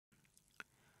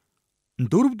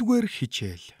4-р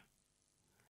хичээл.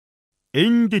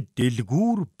 Энд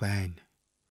дэлгүүр байна.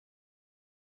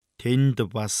 Тэнд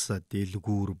бас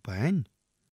дэлгүүр байна.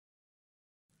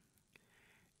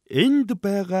 Энд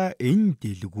байгаа энэ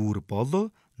дэлгүүр бол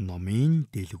номын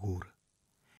дэлгүүр.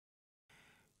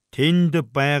 Тэнд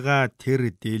байгаа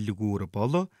тэр дэлгүүр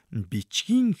бол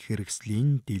бичгийн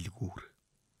хэрэгслийн дэлгүүр.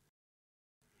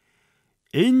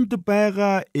 Энд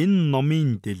байгаа энэ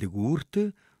номын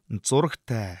дэлгүүрт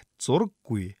зурагтай,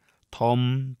 зураггүй,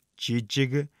 том,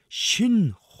 жижиг,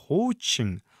 шин,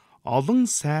 хуучин, олон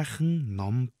сайхан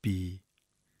ном бий.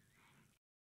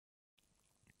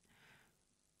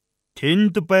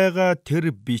 Тэнд байгаа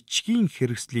тэр бичгийн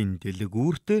хэрэгслийн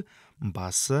дэлгүүрт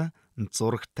бас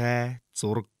зурагтай,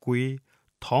 зураггүй,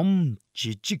 том,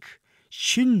 жижиг,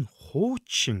 шин,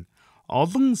 хуучин,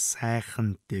 олон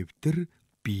сайхан дэвтэр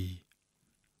бий.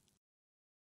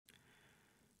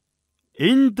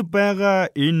 Энд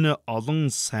байгаа энэ олон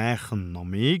сайхан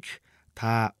номыг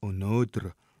та өнөөдөр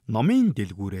номын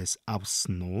дэлгүүрээс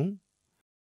авсан уу?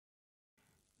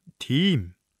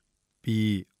 Тийм,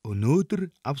 би өнөөдөр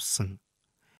авсан.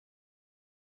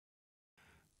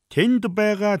 Тэнд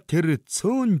байгаа тэр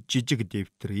цөөн жижиг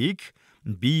дэвтрийг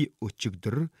би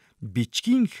өчигдөр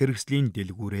бичгийн хэрэгслийн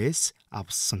дэлгүүрээс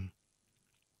авсан.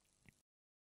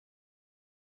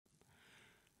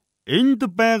 Энд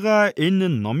байгаа энэ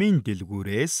номын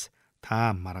дэлгүүрээс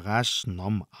та маргааш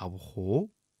ном авах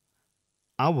уу?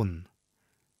 Авна.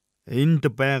 Энд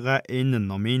байгаа энэ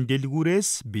номын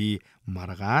дэлгүүрээс би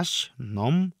маргааш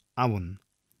ном авна.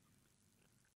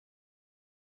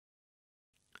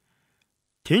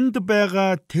 Тэнд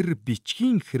байгаа тэр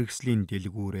бичгийн хэрэгслийн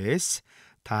дэлгүүрээс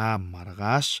та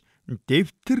маргааш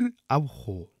дэвтэр авах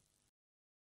уу?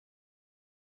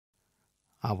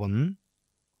 Авна.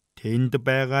 Тэнд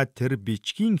байгаа тэр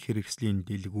бичгийн хэрэгслийн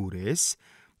дэлгүүрээс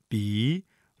би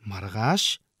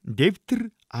маргааш дэвтэр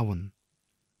авна.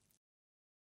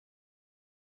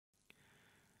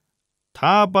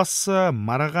 Та бас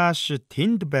маргааш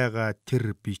тэнд байгаа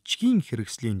тэр бичгийн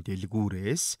хэрэгслийн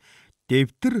дэлгүүрээс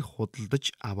дэвтэр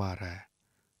худалдаж аваарай.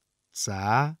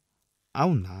 За,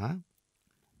 авнаа.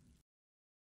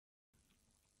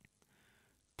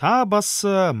 Та бас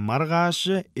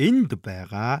маргааш энд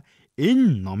байгаа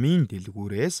энэ номын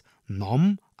дэлгүүрээс ном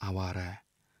аваарай.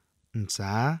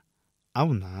 За,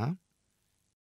 авнаа.